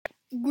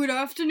Good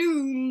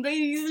afternoon,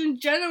 ladies and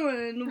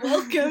gentlemen.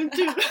 Welcome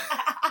to...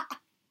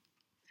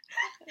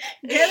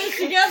 Get it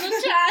together,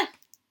 Chad.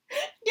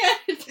 Get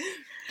it.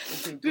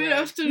 Good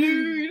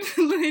afternoon,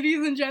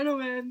 ladies and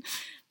gentlemen.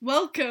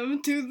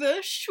 Welcome to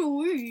the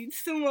Sweet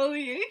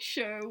Sommelier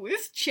Show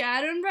with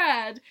Chad and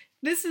Brad.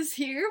 This is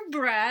here,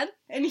 Brad,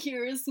 and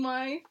here is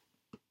my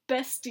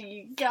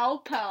bestie, gal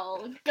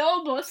pal,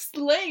 gal boss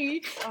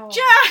slay, Chad.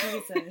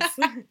 Jesus.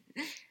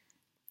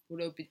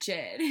 What up,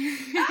 Chad?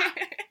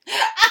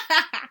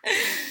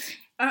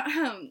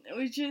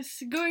 We're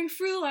just going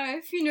through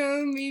life,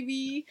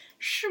 maybe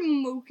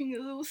smoking a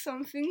little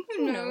something,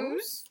 who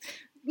knows?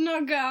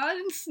 Not God,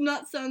 it's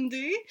not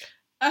Sunday.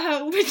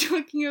 We're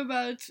talking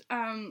about,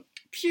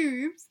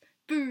 pubes,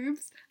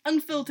 boobs,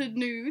 unfiltered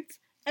nudes,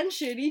 and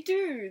shitty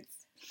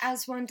dudes.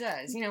 As one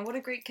does. What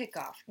a great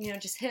kickoff.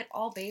 Just hit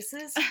all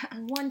bases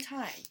one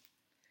time.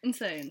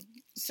 Insane.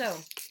 So,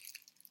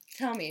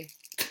 tell me,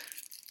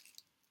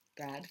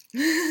 Brad.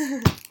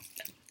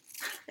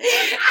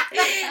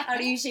 How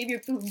do you shave your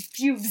pubes?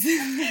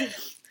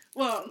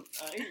 Well,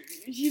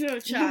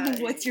 Chad.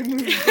 What's your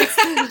move?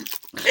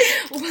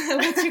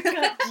 What's your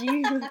cut,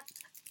 G?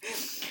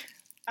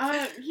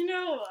 I've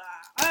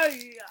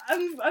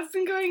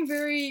been going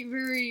very,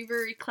 very,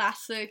 very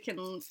classic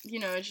and,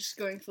 just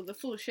going for the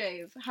full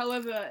shave.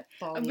 However,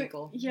 I've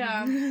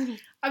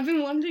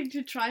been wanting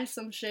to try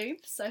some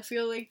shapes. I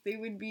feel like they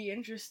would be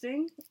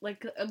interesting,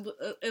 like a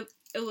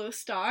little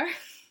star.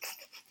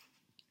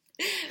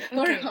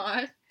 Or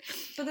hot.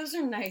 But those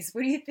are nice.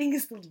 What do you think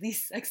is the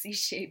least sexy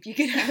shape you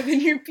could have in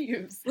your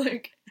pubes?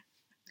 Like,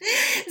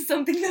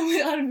 something that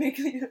would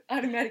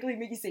automatically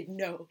make you say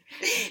no.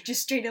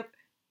 Just straight up,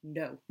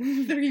 no.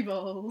 3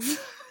 balls.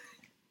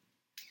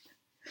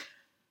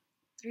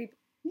 3?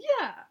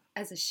 Yeah.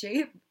 As a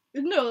shape?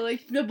 No,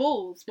 like the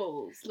balls.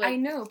 Like, I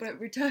know, but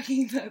we're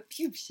talking about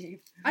pube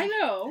shape. I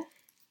know.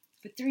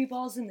 But 3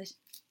 balls in the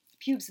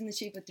pubes in the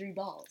shape of 3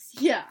 balls.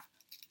 Yeah.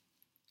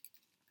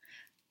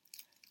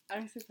 I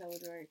don't think that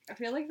would work. I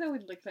feel like that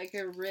would look like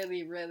a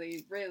really,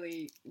 really,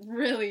 really,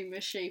 really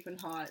misshapen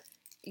hot.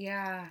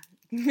 Yeah.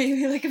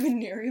 Maybe like a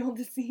venereal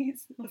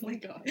disease. Oh my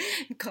god.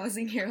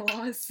 Causing hair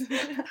loss.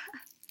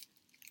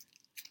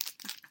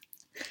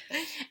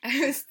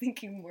 I was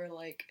thinking more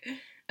like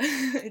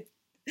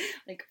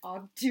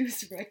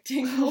obtuse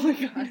rectangle. Oh my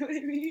god. You know what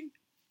I mean?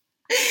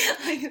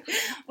 Like,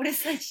 what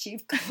is that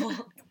shape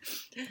called?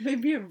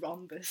 Maybe a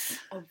rhombus.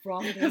 A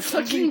rhombus. A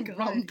fucking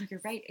rhombus.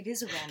 You're right, it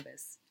is a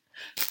rhombus.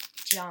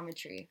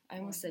 Geometry. I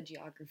almost said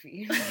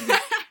geography.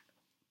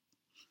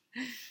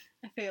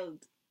 I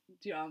failed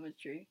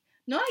geometry.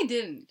 No, I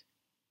didn't.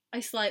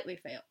 I slightly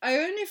failed. I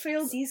only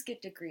failed... C's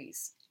get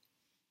degrees.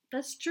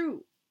 That's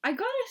true. I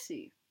got a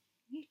C.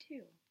 Me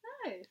too.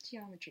 Nice.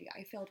 Geometry.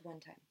 I failed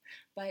one time.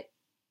 But,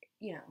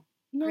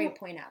 grade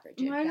point average.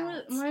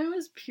 Mine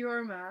was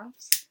pure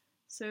maths.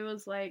 So it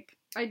was like,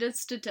 I did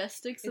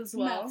statistics as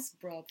well. Maths,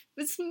 bro.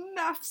 It's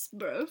maths,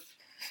 bro.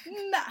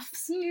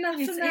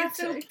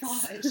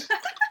 Mathematics.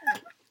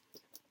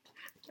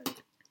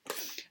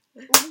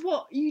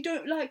 What? You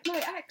don't like my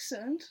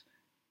accent?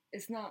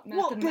 It's not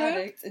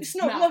mathematics. It's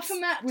not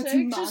mathematics.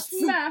 It's just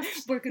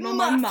maths. Working on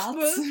my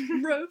maths,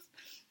 bro.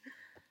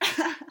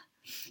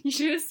 You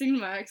should have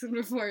seen my accent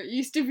before. It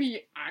used to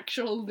be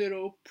actual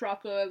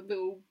proper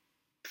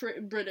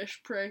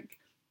British prick.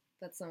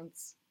 That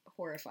sounds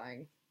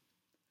horrifying.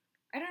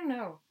 I don't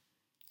know.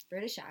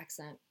 British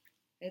accent.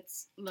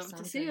 It's love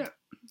something. To see it.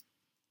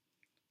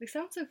 They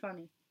sound so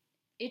funny.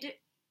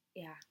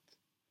 Yeah.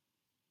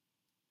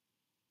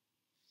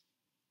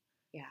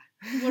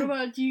 What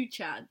about you,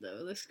 Chad,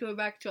 though? Let's go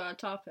back to our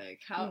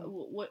topic.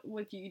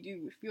 What do you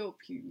do with your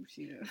pubes,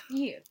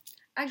 Yeah.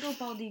 I go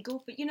bald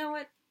eagle, but you know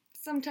what?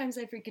 Sometimes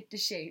I forget to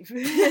shave.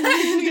 And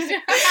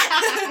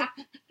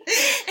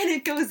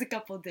it goes a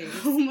couple days.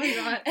 Oh my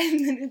god.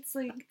 And then it's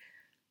like,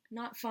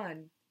 not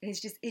fun. And it's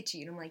just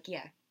itchy. And I'm like,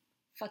 yeah,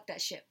 fuck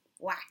that shit.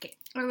 Whack it.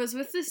 I was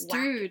with this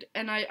dude,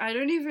 and I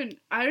don't even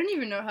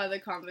know how the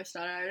convo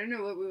started. I don't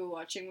know what we were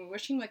watching. We were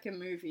watching like a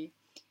movie,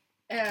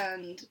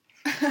 and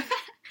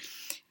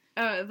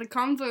the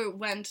convo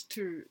went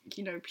to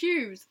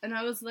pubes, and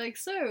I was like,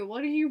 so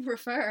what do you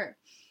prefer?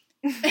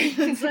 And he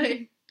was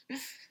like,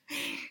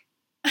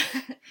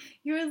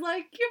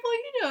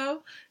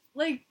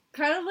 like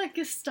kind of like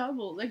a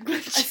stubble, like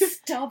a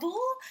stubble,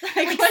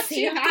 like what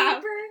you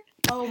have.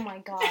 Oh my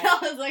god. I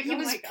was like, he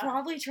was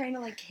probably trying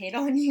to, hit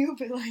on you,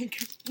 but,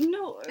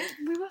 No,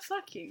 we were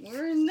fucking. We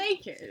were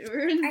naked. We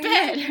were in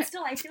bed. Know, but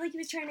still, I feel like he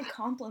was trying to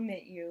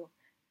compliment you,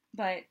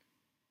 but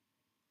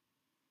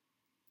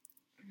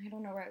I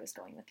don't know where I was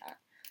going with that.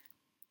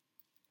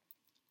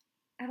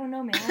 I don't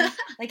know, man.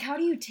 How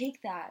do you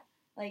take that?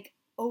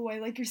 Oh, I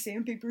like your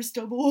sandpaper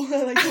stubble.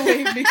 I like the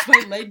way it makes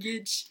my leg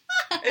itch.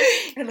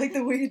 I like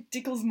the way it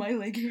tickles my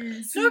leg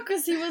hairs. No,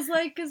 because he was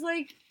because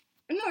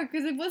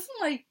it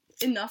wasn't,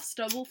 enough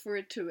stubble for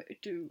it to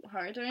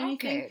hurt or anything.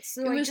 Okay,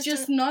 so it was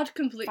just not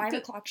complete. 5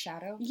 o'clock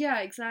shadow?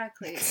 Yeah,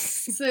 exactly.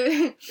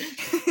 So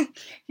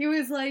he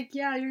was like,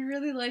 yeah, you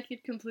really like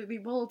it completely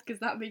bald because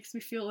that makes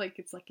me feel like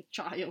it's like a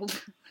child.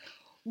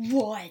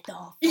 what the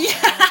fuck?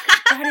 Yeah.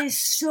 That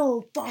is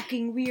so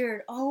fucking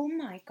weird. Oh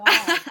my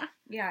god.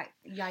 Yeah,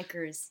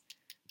 yikers.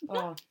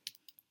 Oh,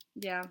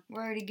 Yeah.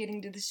 we're already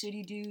getting to the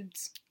shitty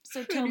dudes.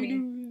 So tell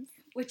me,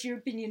 what's your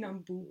opinion on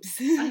boobs?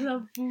 I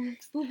love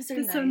boobs. Boobs are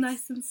They're nice. so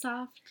nice and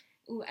soft.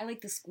 Ooh, I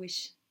like the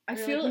squish. I Or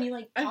feel like when you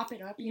like pop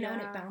it up, you know,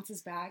 and it yeah.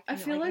 bounces back. I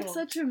feel like little...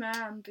 such a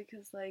man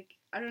because, like,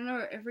 I don't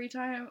know, every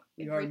time...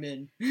 We are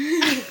men.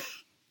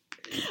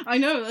 I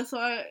know, that's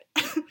why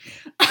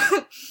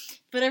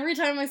but every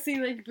time I see,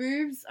 like,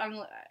 boobs, I'm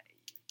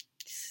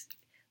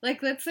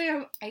like, let's say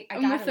I'm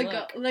with a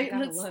girl. Like,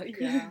 let's look.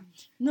 Yeah.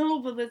 No,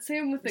 but let's say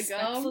I'm with a girl.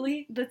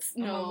 Respectfully?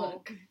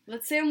 No.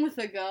 Let's say I'm with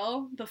a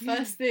girl. The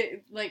first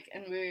thing, like,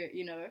 and we're,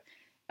 you know,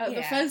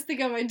 the first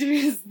thing I might do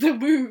is the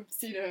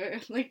boobs, you know,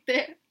 like,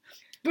 they're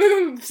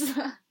boobs.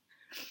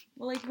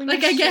 Well, like, when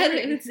like, you I get share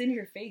it. it's in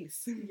your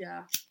face.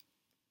 Yeah.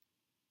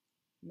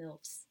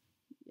 MILFs.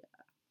 Yeah.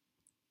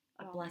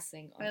 A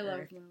blessing on I earth. love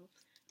MILFs.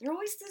 They're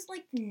always just,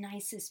 like, the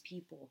nicest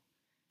people.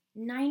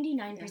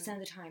 99% of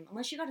the time.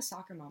 Unless you got a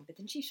soccer mom, but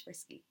then she's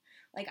frisky.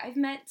 Like, I've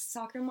met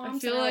soccer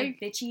moms that are, like,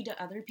 bitchy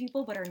to other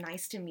people, but are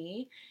nice to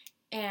me.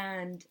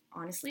 And,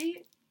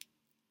 honestly,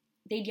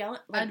 they'd yell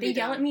at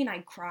me and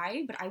I'd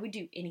cry, but I would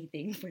do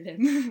anything for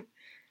them.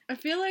 I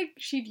feel like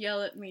she'd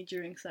yell at me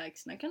during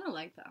sex, and I kind of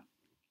like that.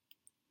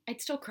 I'd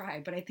still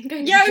cry, but I think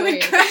I'd enjoy it. I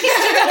would cry.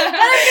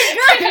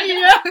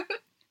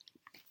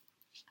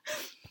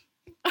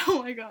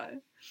 Oh my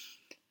god.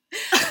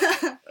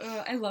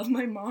 I love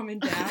my mom and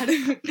dad.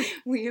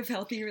 We have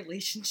healthy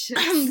relationships.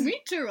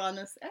 Me too,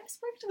 honestly. I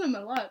spoke to them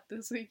a lot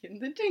this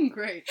weekend. They're doing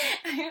great.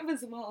 I have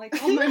as well. I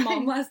called my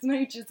mom last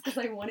night just because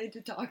I wanted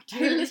to talk to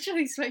her. I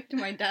literally spoke to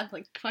my dad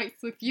like twice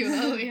with you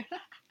earlier.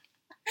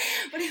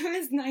 But it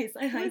was nice.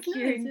 I like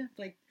hearing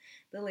like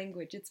the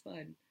language. It's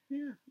fun.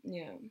 Yeah.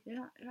 Yeah.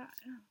 Yeah.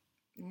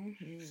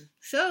 Mm-hmm.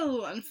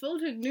 So,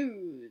 unfiltered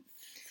nudes.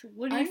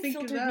 What do you think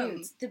of them?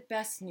 Nudes. The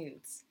best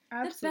nudes.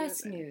 Absolutely. The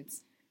best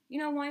nudes. You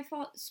know, why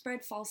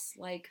spread false,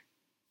 like,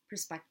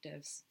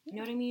 perspectives? You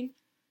know what I mean?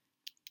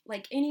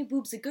 Like, any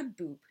boob's a good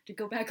boob. To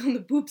go back on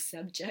the boob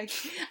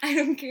subject, I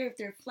don't care if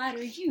they're flat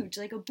or huge.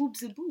 Like, a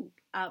boob's a boob.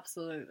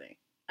 Absolutely.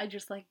 I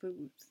just like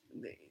boobs.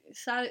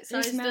 Size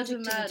There's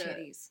doesn't matter. The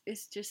titties.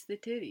 It's just the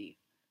titty.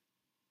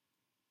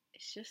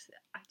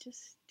 I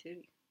just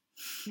titty.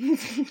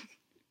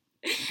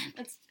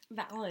 That's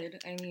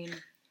valid. I mean...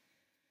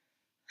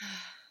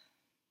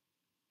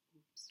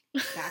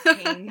 back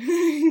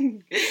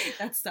pain.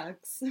 That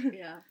sucks.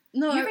 Yeah.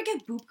 No. You ever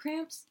get boob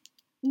cramps?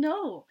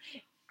 No.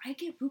 I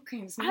get boob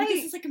cramps. Maybe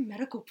this is like a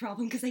medical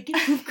problem because I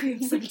get boob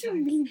cramps sometimes. What do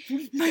you mean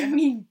boob cramps? I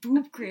mean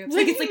boob cramps.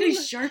 Like it's like a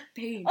sharp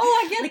pain.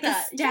 Oh, I get like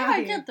that. Yeah,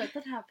 I get that.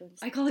 That happens.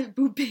 I call it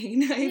boob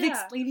pain. I've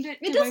explained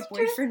it to my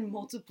boyfriend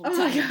multiple times.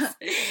 My God.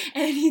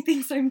 And he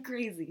thinks I'm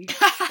crazy.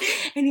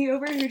 And he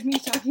overheard me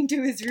talking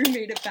to his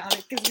roommate about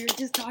it because we were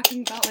just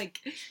talking about like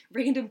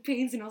random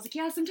pains. And I was like,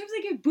 yeah, sometimes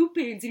I get boob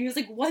pains. And he was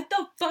like, what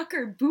the fuck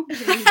are boob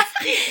pains?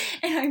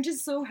 And I'm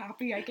just so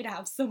happy I could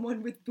have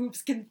someone with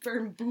boobs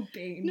confirm boob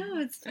pain. No,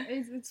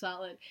 it's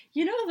valid.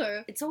 You know,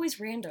 though, it's always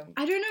random.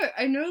 I don't know.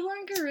 I no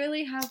longer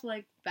really have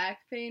like back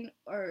pain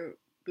or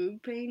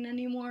boob pain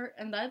anymore,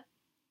 and that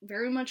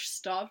very much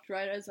stopped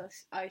right as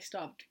I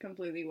stopped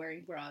completely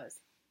wearing bras.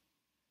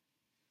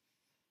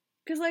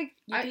 Cause like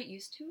you get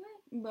used to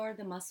it, or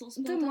the muscles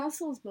build up?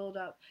 Muscles build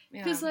up.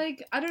 Cause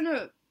like I don't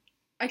know.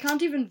 I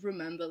can't even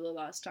remember the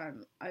last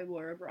time I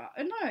wore a bra.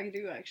 No, I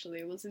do actually.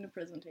 It was in a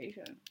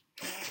presentation.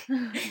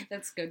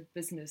 That's good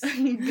business.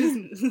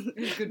 Business.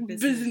 Good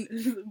business.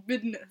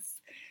 Business.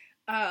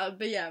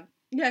 But yeah,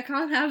 I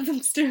can't have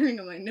them staring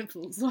at my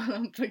nipples while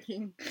I'm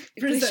fucking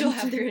presenting. She'll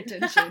have their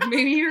attention.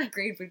 Maybe your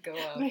grade would go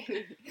up.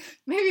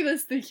 Maybe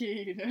that's the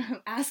key, you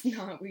know. Ask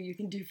not what you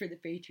can do for the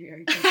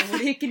patriarchy, but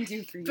what it can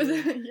do for you.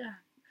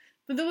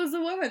 But there was a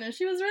woman, and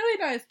she was really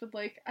nice, but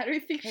like, I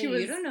don't think she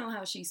was... you don't know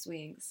how she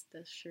swings.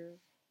 That's true.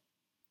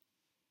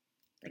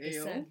 Like I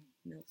said,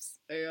 MILFs.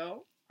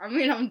 Ayo. I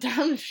mean, I'm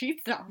down if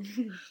she's down.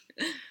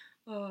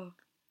 Oh.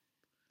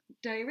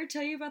 Did I ever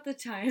tell you about the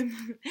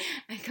time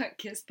I got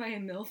kissed by a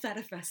MILF at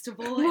a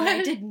festival and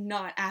I did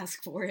not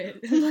ask for it?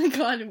 Oh my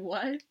god,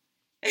 what?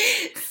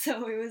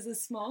 So it was a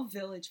small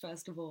village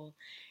festival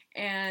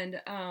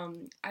and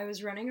I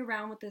was running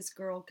around with this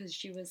girl because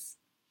she was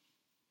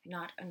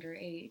not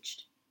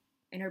underaged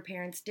and her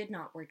parents did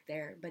not work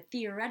there. But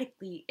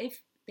theoretically,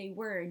 if they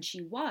were and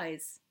she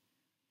was,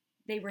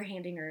 they were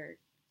handing her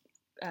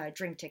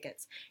drink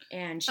tickets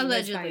and she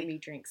was buying me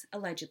drinks.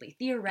 Allegedly.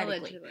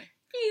 Theoretically.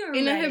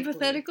 In a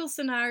hypothetical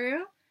scenario,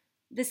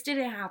 this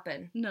didn't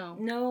happen.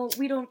 No,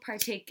 we don't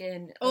partake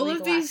in all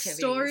illegal of these activities.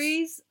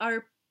 Stories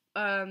are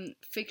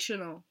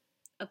fictional,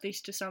 at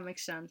least to some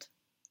extent.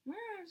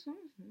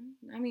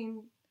 I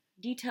mean,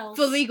 details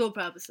for legal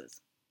purposes.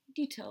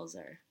 Details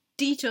are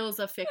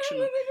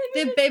fictional.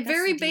 They're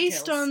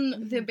based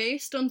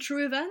on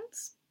true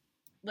events.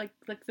 Like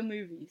the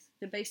movies.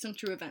 They're based on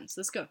true events.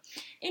 Let's go.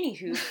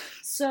 Anywho,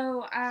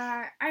 so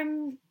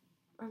I'm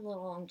a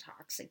little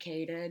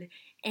intoxicated,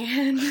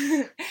 and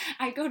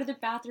I go to the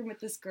bathroom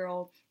with this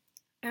girl,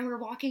 And we're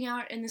walking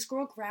out, and this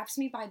girl grabs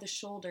me by the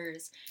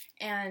shoulders,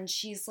 and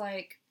she's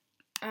like,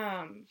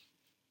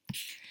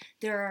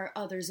 there are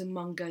others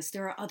among us.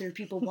 There are other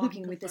people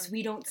walking with us.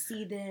 We don't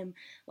see them,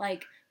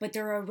 like, but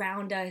they're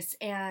around us.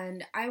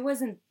 And I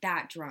wasn't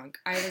that drunk.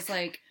 I was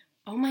like,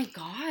 oh my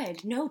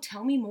God, no,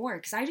 tell me more,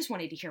 because I just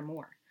wanted to hear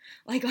more.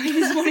 Like, I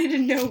just wanted to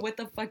know what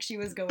the fuck she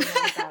was going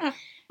on about.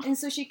 And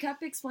so she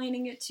kept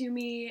explaining it to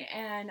me,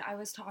 and I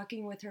was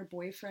talking with her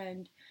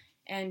boyfriend,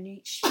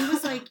 and she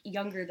was, like,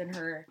 younger than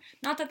her.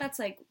 Not that that's,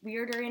 like,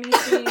 weird or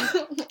anything,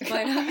 but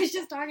I was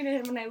just talking to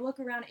him, and I look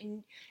around,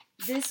 and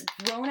this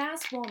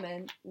grown-ass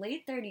woman,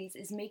 late 30s,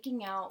 is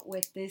making out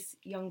with this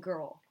young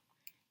girl.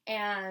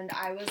 And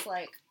I was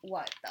like,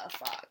 what the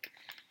fuck?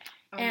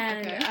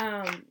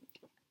 And,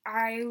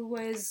 I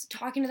was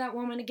talking to that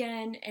woman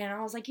again, and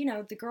I was like, you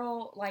know, the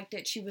girl liked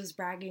it. She was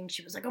bragging.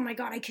 She was like, oh my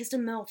God, I kissed a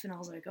MILF. And I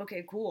was like,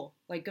 okay, cool.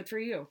 Like, good for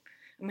you.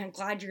 I'm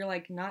glad you're,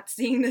 like, not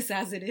seeing this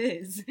as it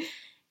is,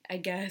 I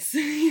guess.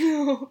 You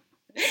know?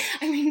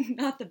 I mean,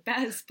 not the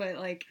best, but,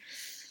 like,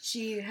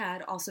 she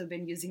had also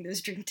been using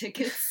those drink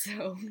tickets,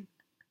 so.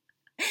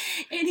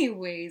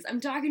 Anyways, I'm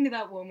talking to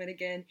that woman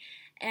again,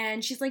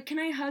 and she's like, can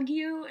I hug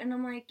you? And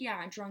I'm like,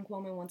 yeah, a drunk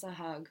woman wants a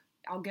hug.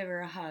 I'll give her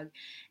a hug.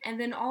 And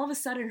then all of a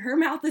sudden, her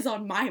mouth is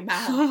on my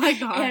mouth. Oh my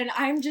God. And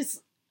I'm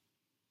just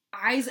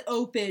eyes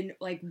open,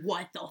 like,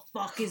 what the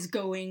fuck is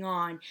going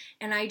on?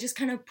 And I just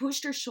kind of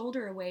pushed her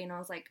shoulder away, and I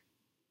was like,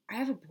 I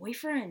have a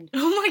boyfriend.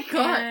 Oh my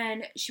God.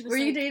 And she was Were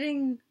like, you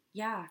dating?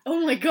 Yeah. Oh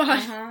my God.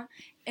 Uh-huh.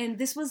 And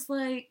this was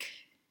like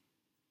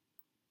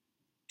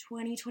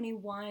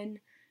 2021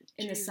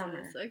 in the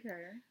summer.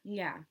 Okay.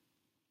 Yeah.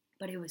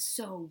 But it was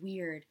so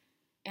weird.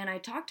 And I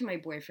talked to my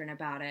boyfriend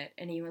about it,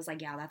 and he was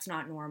like, yeah, that's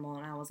not normal.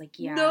 And I was like,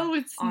 yeah, no,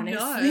 it's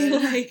honestly,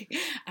 not. like,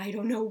 I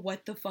don't know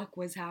what the fuck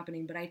was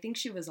happening, but I think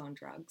she was on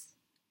drugs.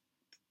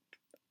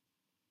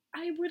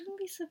 I wouldn't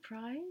be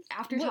surprised.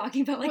 After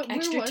talking about, like,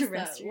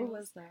 extraterrestrials. Where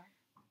was that?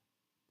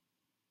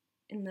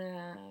 In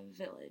the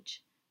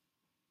village.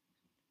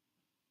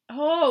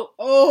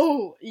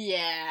 Oh,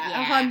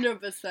 yeah,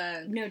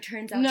 100%. No,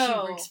 turns out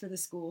she works for the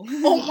school.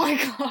 Oh my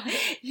God.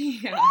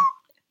 Yeah.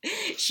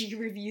 She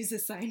reviews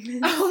assignments.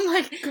 Oh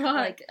my God.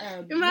 Like,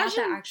 Imagine, not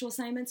the actual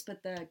assignments,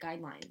 but the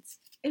guidelines.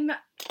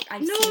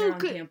 I've no, seen her on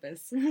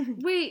campus.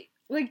 Wait,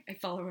 like, I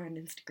follow her on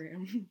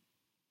Instagram.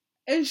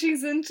 And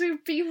she's into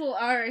people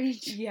our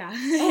age. Yeah.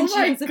 Oh she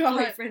my has a God.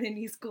 boyfriend and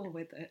he's cool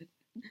with it.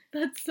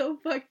 That's so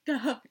fucked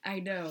up.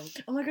 I know.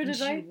 Oh my God,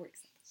 And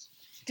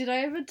did I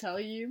ever tell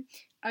you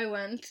I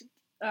went,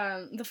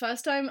 the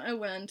first time I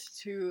went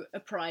to a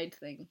Pride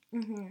thing.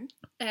 Mm-hmm.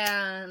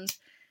 And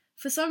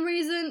for some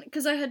reason,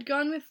 because I had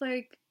gone with,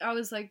 like, I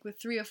was, like, with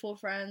 3 or 4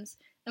 friends,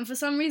 and for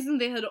some reason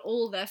they had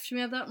all left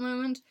me at that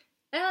moment,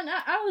 and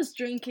I was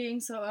drinking,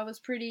 so I was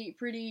pretty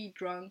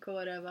drunk or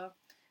whatever.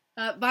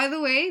 By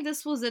the way,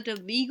 this was at a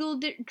legal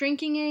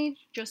drinking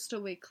age, just so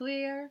we're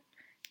clear.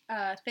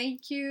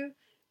 Thank you.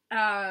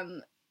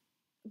 But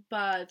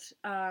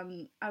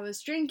I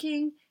was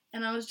drinking,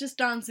 and I was just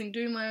dancing,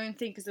 doing my own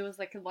thing, because it was,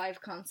 like, a live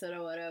concert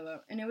or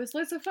whatever, and it was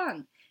loads of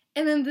fun.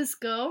 And then this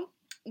girl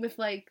with,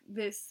 like,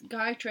 this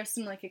guy dressed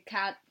in, like, a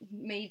cat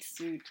maid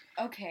suit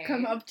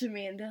come up to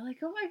me, and they're like,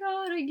 oh my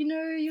God, you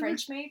know, you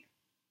French maid?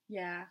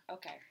 Yeah.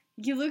 Okay.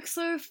 You look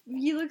so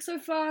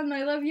fun,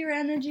 I love your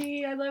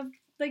energy, I love,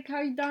 like,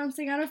 how you're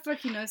dancing, I don't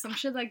fucking know, some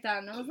shit like that,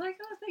 and I was like,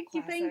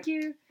 oh, thank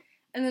you.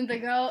 And then the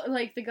girl,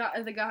 like, the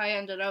guy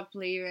ended up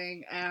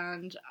leaving,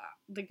 and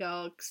the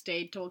girl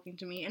stayed talking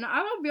to me, and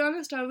I will be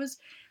honest,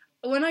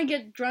 when I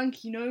get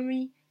drunk, you know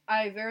me,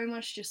 I very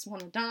much just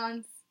want to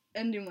dance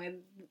and do my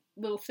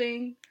little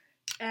thing,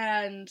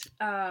 and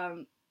I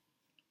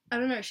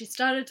don't know, she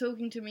started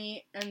talking to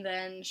me, and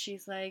then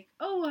she's like,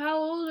 oh, how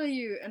old are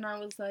you? And I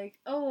was like,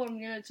 oh, I'm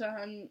gonna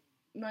turn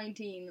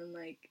 19 in,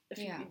 like, a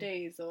few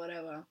days or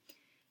whatever.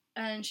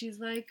 And she's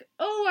like,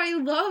 oh, I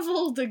love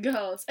older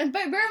girls. And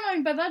bear in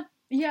mind, by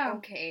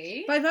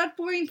that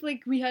point,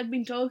 like, we had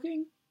been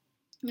talking,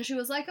 and she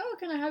was like, oh,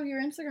 can I have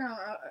your Instagram?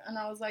 And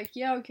I was like,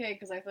 yeah, okay,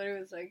 because I thought it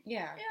was, like,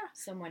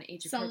 someone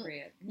age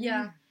appropriate.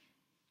 Yeah.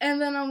 And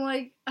then I'm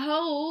like,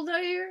 how old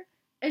are you?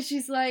 And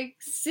she's like,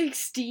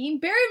 16.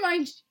 Bear in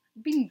mind,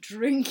 she'd been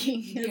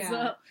drinking as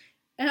well.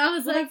 And I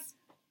was like,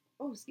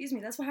 oh, excuse me,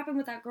 that's what happened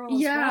with that girl as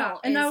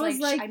well. And I was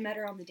like, I met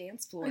her on the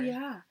dance floor.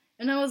 Yeah.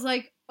 And I was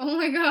like, oh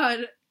my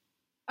God.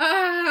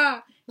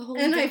 Ah!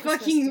 And I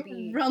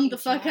fucking run the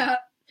fuck out.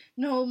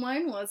 No,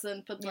 mine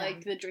wasn't, but,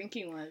 like, the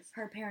drinking was.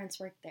 Her parents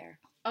worked there.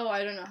 Oh,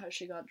 I don't know how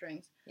she got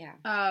drinks. Yeah.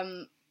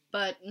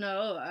 But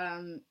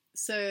no,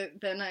 so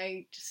then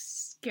I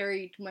just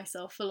carried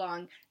myself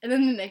along, and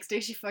then the next day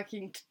she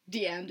fucking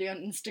DM'd me on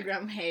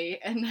Instagram, hey,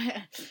 and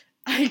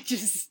I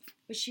just...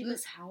 But she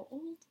was how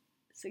old?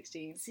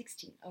 16.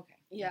 16, okay.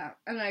 Yeah,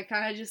 and I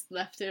kind of just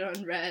left it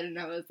on red, and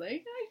I was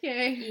like,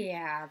 okay.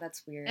 Yeah,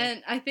 that's weird.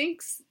 And I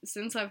think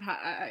since I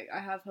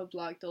have her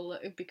blocked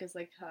because,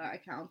 like, her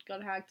account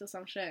got hacked or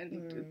some shit,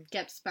 and it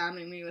kept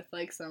spamming me with,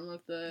 like, some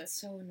of the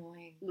it's so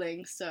annoying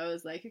links, so I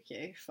was like,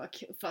 okay,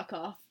 fuck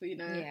off, you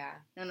know? Yeah.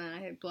 And then I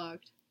hit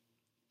blocked.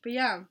 But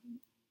yeah.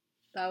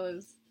 That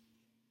was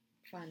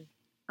fun.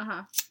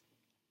 Uh-huh.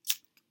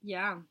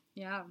 Yeah.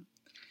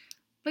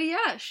 But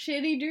yeah,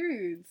 shitty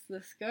dudes.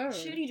 Let's go.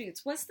 Shitty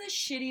dudes. What's the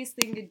shittiest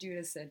thing a dude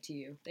has said to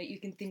you that you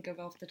can think of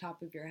off the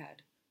top of your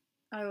head?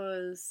 I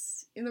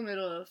was in the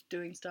middle of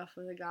doing stuff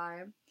with a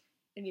guy,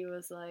 and he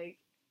was like,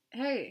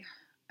 "Hey,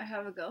 I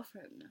have a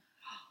girlfriend."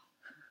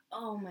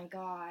 Oh my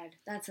god,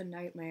 that's a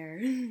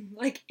nightmare.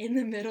 Like, in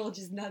the middle,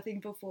 just nothing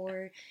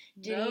before.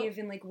 Didn't Nope.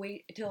 even, like,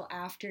 wait till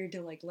after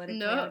to, like, let it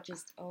Nope. play out.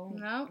 Just,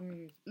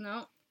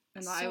 No.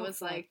 And So I was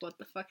fucked. like, "What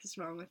the fuck is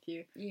wrong with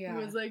you?" Yeah.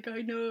 He was like,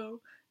 "I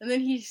know." And then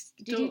he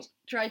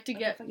tried to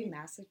get a fucking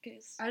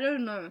masochist? I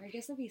don't know. I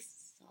guess that'd be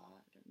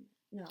Sodom.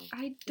 No.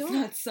 I It's don't.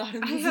 not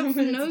sodomism. I have It's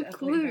no definitely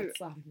clue. not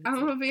sodomism. I'm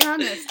gonna be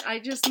honest. I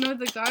just know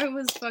the guy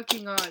was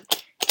fucking odd,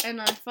 and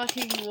I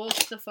fucking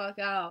walked the fuck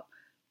out.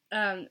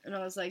 And I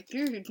was like,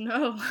 "Dude,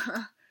 no."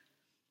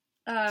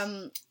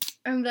 And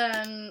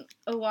then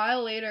a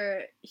while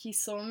later, he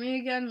saw me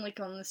again, like,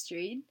 on the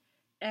street,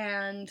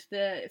 and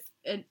the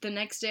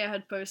next day I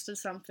had posted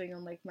something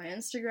on, like, my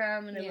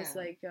Instagram, and it was,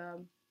 like, a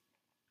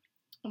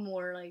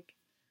more, like,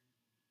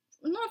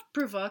 not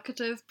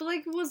provocative, but,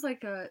 like, it was,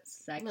 like, a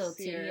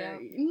sexier,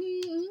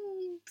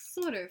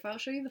 sort of. I'll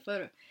show you the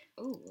photo.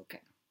 Oh,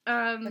 okay.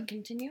 But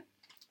continue?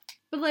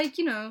 But, like,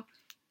 you know,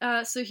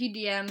 so he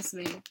DMs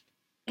me,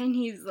 and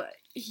he's, like,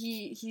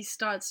 he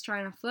starts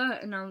trying to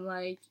flirt, and I'm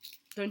like,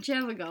 "Don't you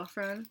have a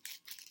girlfriend?"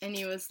 And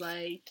he was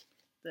like,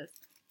 this.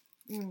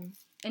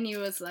 And he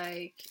was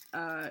like,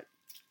 "But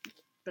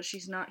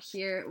she's not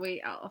here."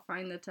 Wait, I'll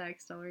find the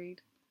text, I'll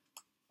read.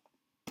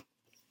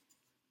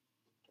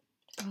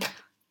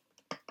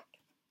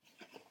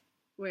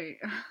 Wait.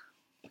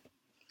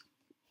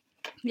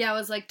 Yeah, I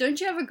was like,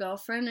 "Don't you have a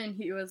girlfriend?" And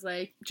he was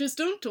like, "Just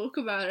don't talk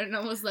about it." And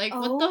I was like,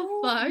 "What the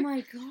fuck?" Oh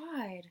my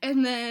god.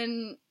 And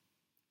then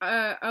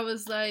I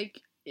was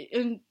like,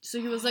 and so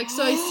he was like,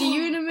 "So I see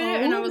you in a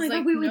minute." And I was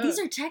like, wait, "No." these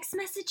are text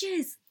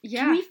messages.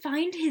 Yeah. Can we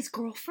find his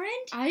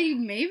girlfriend?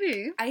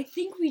 Maybe. I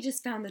think we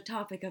just found the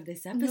topic of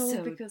this episode.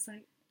 No, because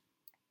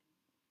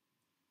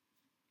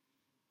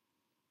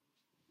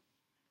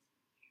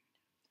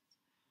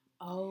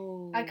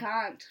I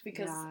can't,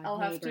 because I'll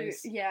have to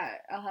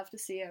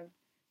see him.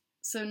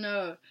 So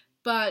no,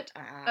 but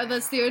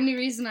that's the only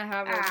reason I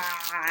haven't.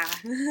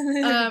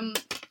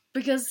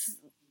 Because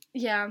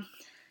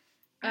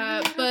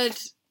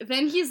but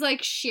then he's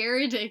like,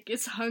 "Sheridick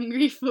is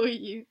hungry for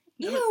you."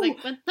 And I was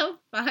like, "What the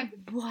fuck?"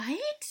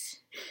 What?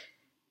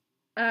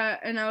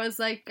 And I was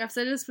like, "I've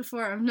said this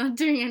before, I'm not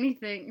doing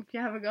anything if you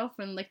have a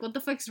girlfriend. Like, what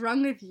the fuck's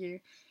wrong with you?"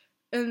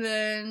 And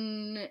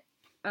then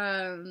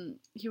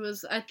he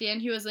was, at the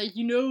end, he was like,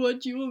 "You know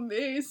what you will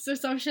miss," or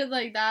some shit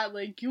like that,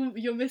 like,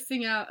 you're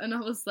missing out. And I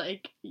was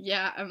like,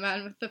 "Yeah, a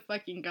man with a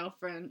fucking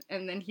girlfriend."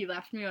 And then he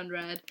left me on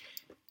red,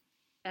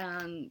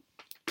 and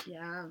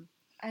yeah.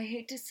 I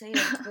hate to say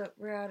it, but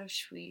we're out of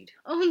Swede.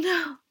 Oh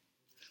no.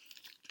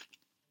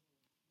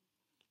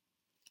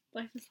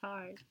 Life is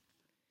hard.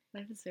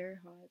 Life is very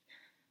hard.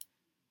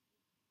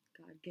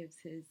 God gives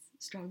his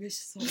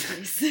strongest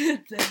soldiers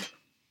the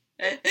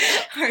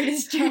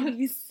hardest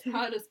journeys.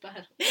 Hardest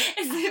battle.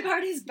 Is it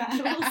hardest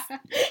battles?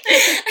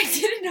 I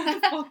didn't know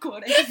the full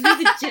quote. I just knew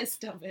the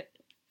gist of it.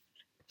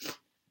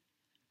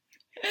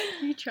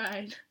 You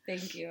tried.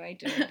 Thank you, I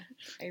did.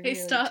 I really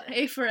did.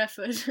 A for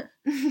effort.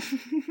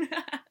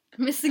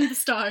 Missing the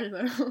star,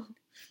 though.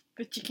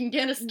 But you can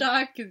get a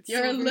star because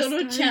you're a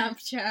little champ,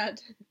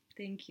 Chad.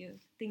 Thank you.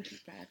 Thank you,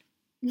 Brad.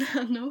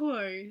 No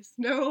worries.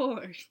 No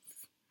worries.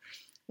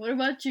 What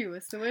about you?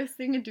 What's the worst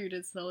thing a dude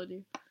has told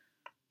you?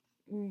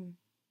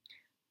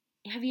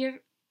 Have you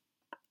ever...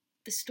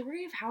 The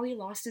story of how he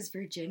lost his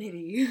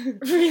virginity.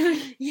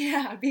 Really?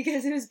 Yeah,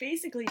 because it was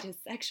basically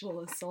just sexual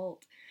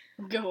assault.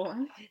 Go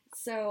on.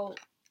 So,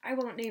 I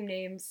won't name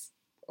names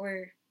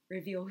or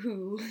reveal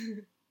who.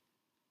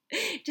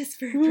 Just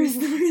for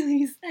personal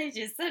release. I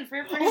just said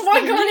for personal release. Oh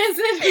my god, is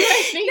it?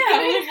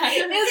 No, is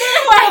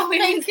it what I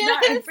think it's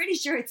not. it is? I'm pretty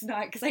sure it's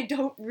not, because I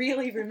don't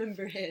really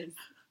remember his.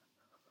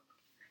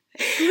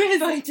 Who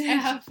is it? I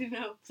have to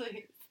know,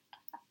 please.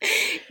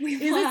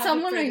 Is it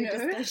someone I know?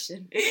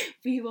 Discussion.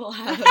 We will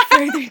have a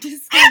further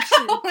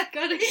discussion. Oh my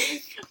god.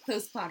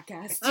 Post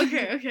podcast.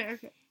 Okay.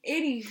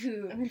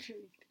 Anywho, I'm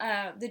intrigued.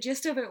 The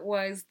gist of it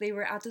was they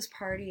were at this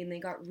party and they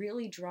got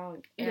really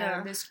drunk.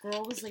 And this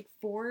girl was like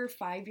 4 or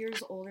 5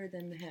 years older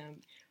than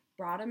him.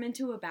 Brought him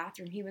into a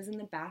bathroom. He was in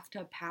the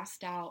bathtub,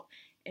 passed out,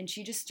 and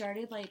she just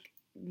started like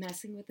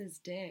messing with his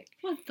dick.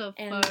 What the fuck?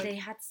 And they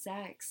had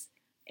sex.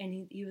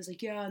 And he was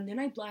like, yeah, and then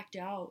I blacked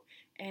out.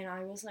 And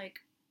I was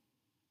like,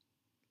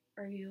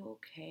 are you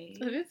okay?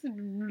 That is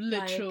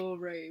literal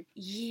rape.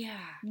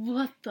 Yeah.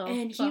 What the fuck?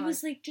 And he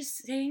was like just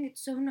saying it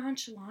so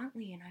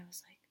nonchalantly, and I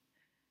was like,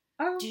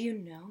 do you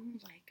know?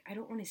 Like, I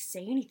don't want to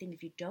say anything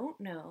if you don't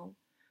know.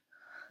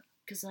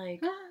 Because,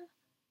 like,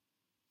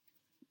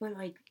 but,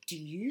 like, do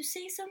you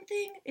say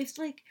something? If,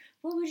 like,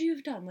 what would you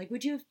have done? Like,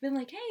 would you have been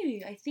like,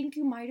 hey, I think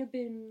you might have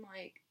been,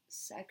 like,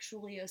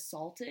 sexually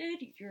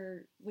assaulted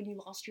when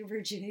you lost your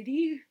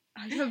virginity?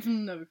 I have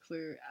no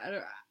clue.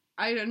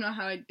 I don't know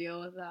how I deal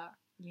with that.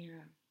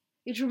 Yeah.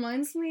 It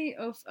reminds me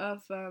of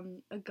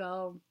a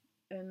girl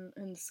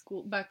in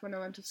school, back when I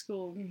went to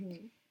school.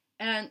 Mm-hmm.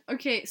 And,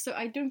 okay, so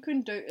I don't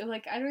condone,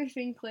 like, I don't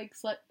think, like,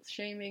 slut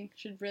shaming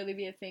should really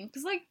be a thing.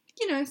 Because, like,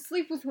 you know,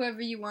 sleep with whoever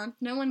you want.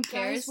 No one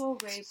cares. Guys will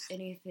rape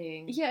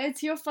anything. Yeah,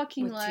 it's your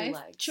fucking with life.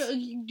 2 legs.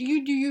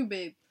 You do you,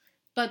 babe.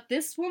 But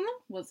this woman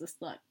was a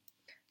slut.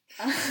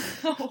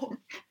 Oh.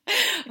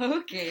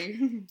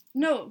 Okay.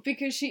 No,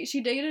 because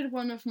she dated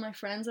one of my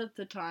friends at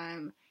the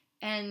time.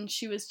 And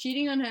she was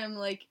cheating on him,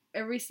 like,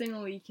 every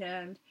single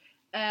weekend.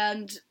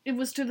 And it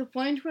was to the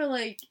point where,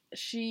 like,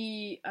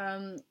 she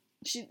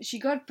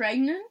got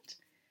pregnant,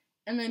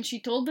 and then she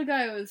told the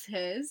guy it was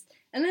his,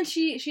 and then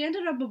she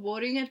ended up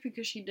aborting it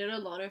because she did a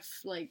lot of,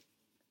 like,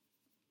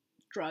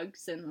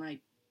 drugs and,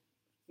 like,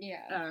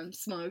 Yeah.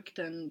 Smoked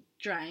and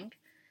drank.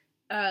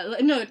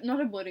 No, not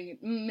aborting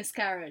it,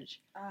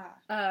 miscarriage.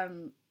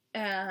 And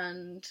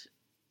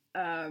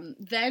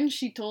then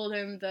she told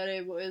him that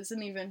it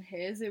wasn't even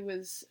his,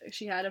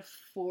 she had a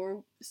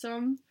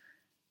foursome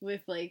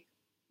with, like,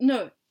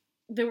 no,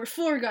 there were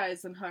 4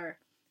 guys and her.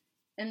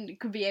 And it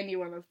could be any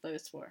one of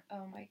those 4.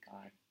 Oh my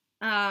god.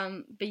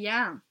 But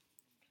yeah.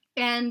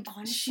 And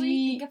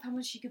honestly, think of how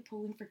much she could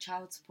pull in for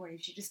child support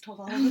if she just told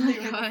all of them they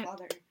were the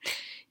father.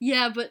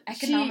 Yeah, but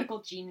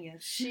economical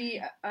genius.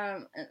 She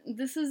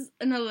this is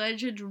an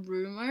alleged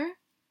rumor,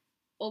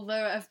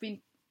 although I've been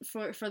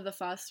for the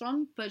first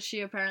one, but she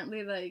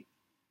apparently, like,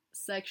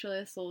 sexually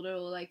assaulted or,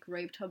 like,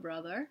 raped her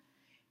brother.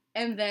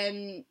 And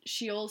then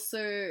she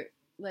also,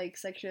 like,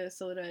 sexually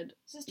assaulted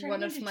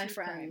one of my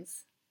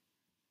friends.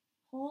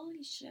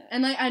 Holy shit.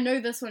 And I know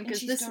this one because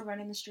she's still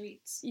running the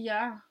streets.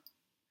 Yeah.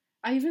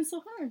 I even saw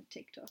her on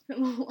TikTok a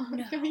little while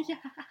ago. Yeah.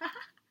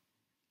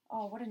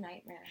 Oh, what a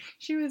nightmare.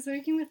 She was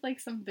working with, like,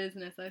 some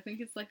business. I think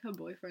it's, like, her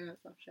boyfriend or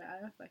some shit. I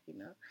don't fucking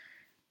know.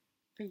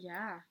 But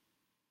yeah.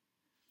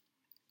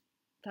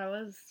 That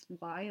was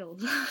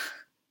wild. I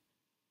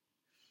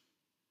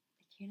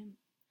can't...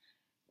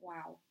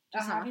 Wow.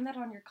 Just having that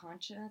on your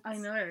conscience. I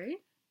know,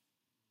 right?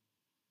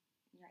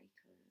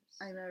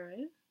 Yikers. I know,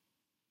 right?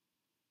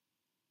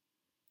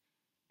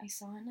 I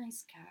saw a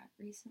nice cat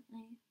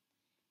recently.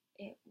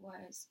 It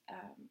was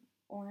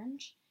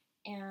orange,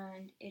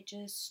 and it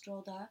just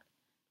strolled up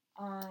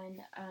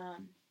on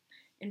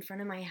in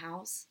front of my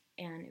house,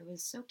 and it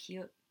was so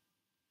cute.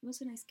 It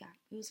was a nice cat.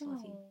 It was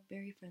fluffy,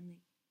 very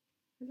friendly.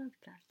 I love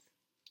cats.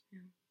 Yeah.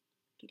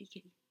 Kitty,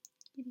 kitty.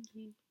 Kitty,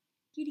 kitty.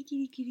 Kitty,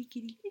 kitty, kitty,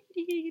 kitty.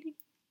 Kitty, kitty,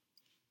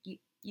 kitty.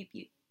 Yep.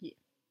 Yeah.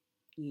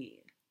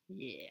 Yeah.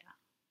 Yeah.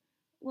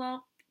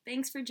 Well,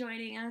 thanks for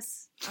joining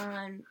us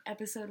on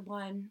episode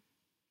 1.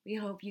 We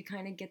hope you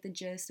kind of get the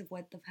gist of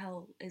what the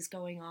hell is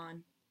going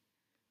on.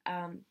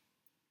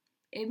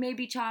 It may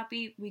be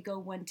choppy. We go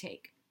 1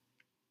 take.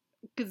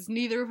 Because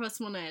neither of us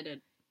want to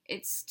edit.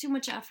 It's too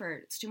much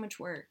effort. It's too much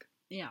work.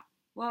 Yeah.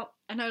 Well,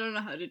 and I don't know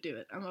how to do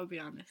it. I'm gonna be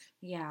honest.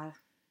 Yeah.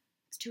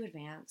 It's too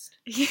advanced.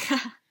 Yeah.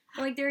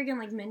 But, like, there again,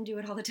 like, men do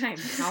it all the time.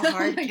 How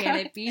hard can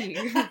it be?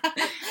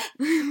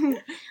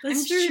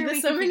 That's true.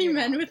 There's so many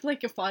men with,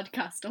 like, a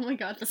podcast. Oh my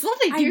god. That's all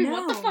they do.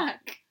 What the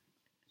fuck?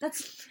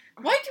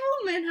 Why do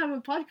all men have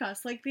a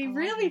podcast? Like, they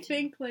really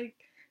think, like,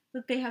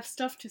 that they have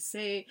stuff to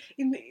say.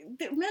 Men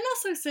are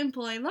so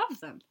simple. I love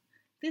them.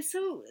 They're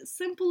so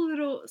simple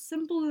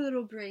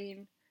little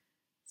brain.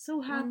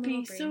 So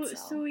happy.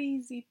 So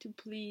easy to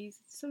please.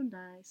 It's so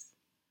nice.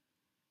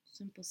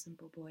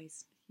 Simple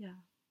boys. Yeah.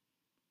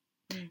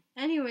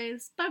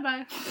 Anyways,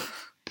 bye-bye.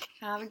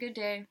 Have a good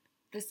day.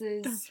 This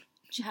is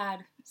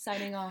Chad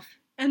signing off.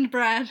 And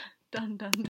Brad. Dun dun dun.